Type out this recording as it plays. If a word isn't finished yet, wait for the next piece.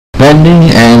Bending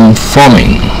and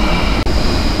forming.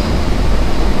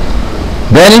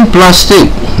 Bending plastic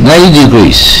 90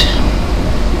 degrees.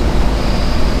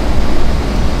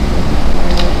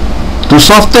 To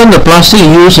soften the plastic,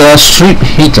 use a strip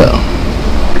heater.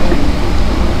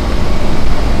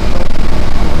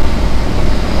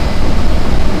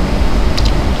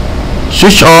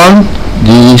 Switch on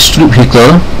the strip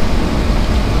heater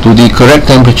to the correct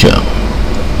temperature.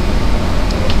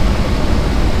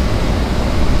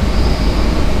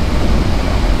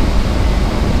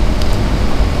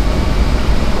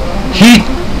 Heat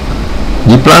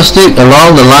the plastic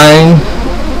along the line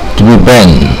to be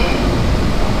bent.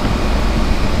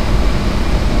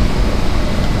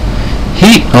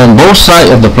 Heat on both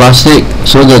sides of the plastic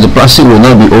so that the plastic will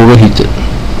not be overheated.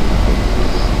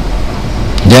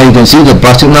 There you can see the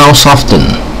plastic now softened,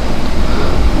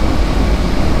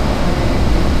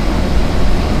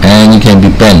 and it can be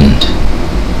bent.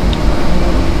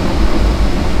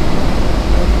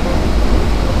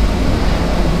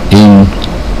 In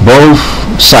both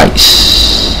sides.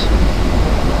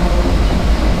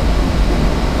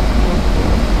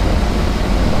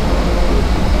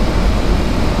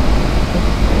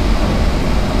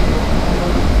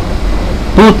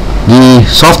 Put the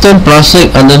softened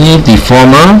plastic underneath the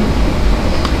former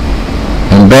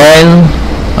and bend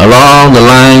along the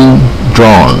line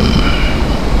drawn.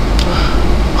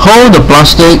 Hold the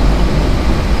plastic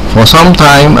for some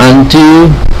time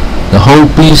until the whole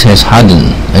piece has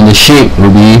hardened and the shape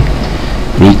will be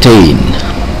retained.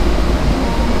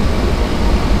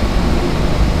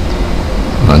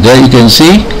 There you can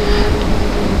see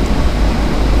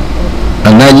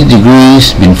a 90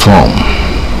 degrees been formed.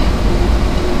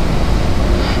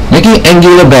 Making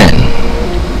angular bend.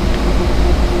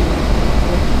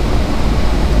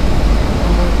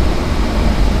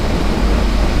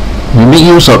 We make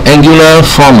use of angular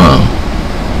former.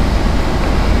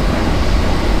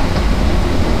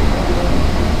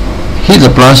 Heat the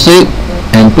plastic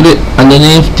and put it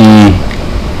underneath the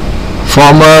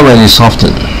former when it's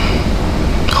softened.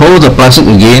 Hold the plastic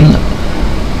again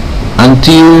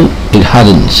until it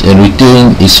hardens and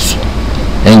retains its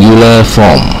angular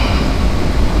form.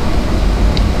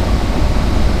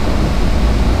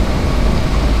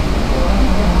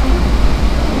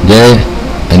 There,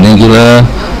 an angular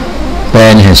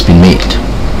bend has been made.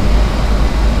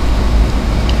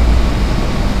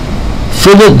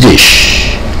 Fillet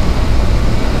dish.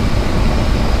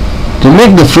 To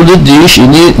make the fillet dish, you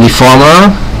need the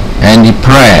former and the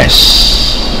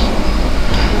press.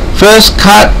 First,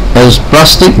 cut a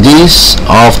plastic disc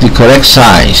of the correct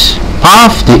size.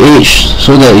 Half the edge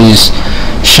so that it is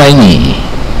shiny.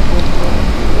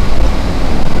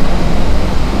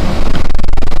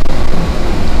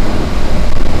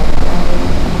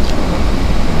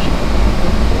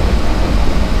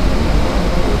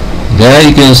 There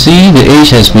you can see the edge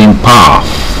has been puffed.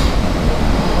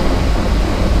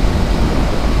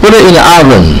 Put it in the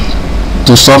oven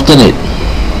to soften it.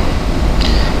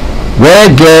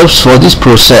 Wear gloves for this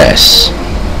process.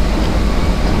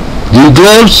 The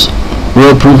gloves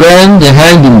will prevent the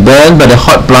hand being burned by the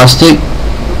hot plastic,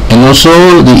 and also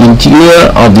the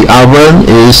interior of the oven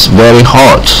is very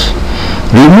hot.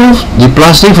 Remove the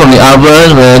plastic from the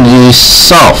oven when it is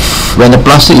soft, when the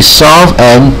plastic is soft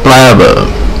and pliable.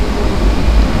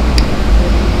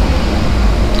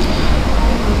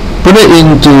 Put it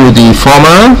into the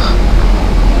former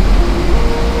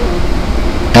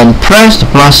and press the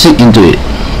plastic into it.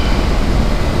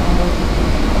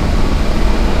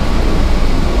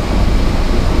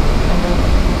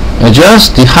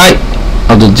 Adjust the height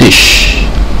of the dish.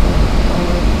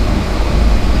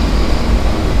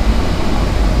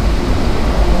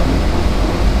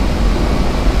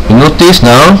 You notice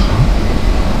now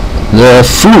the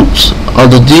fruit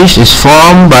of the dish is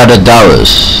formed by the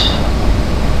dowels.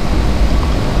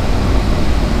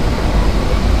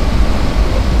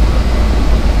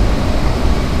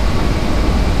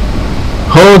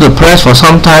 Hold the press for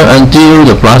some time until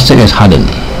the plastic is hardened.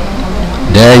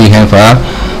 There you have a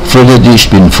fillet dish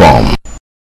being formed.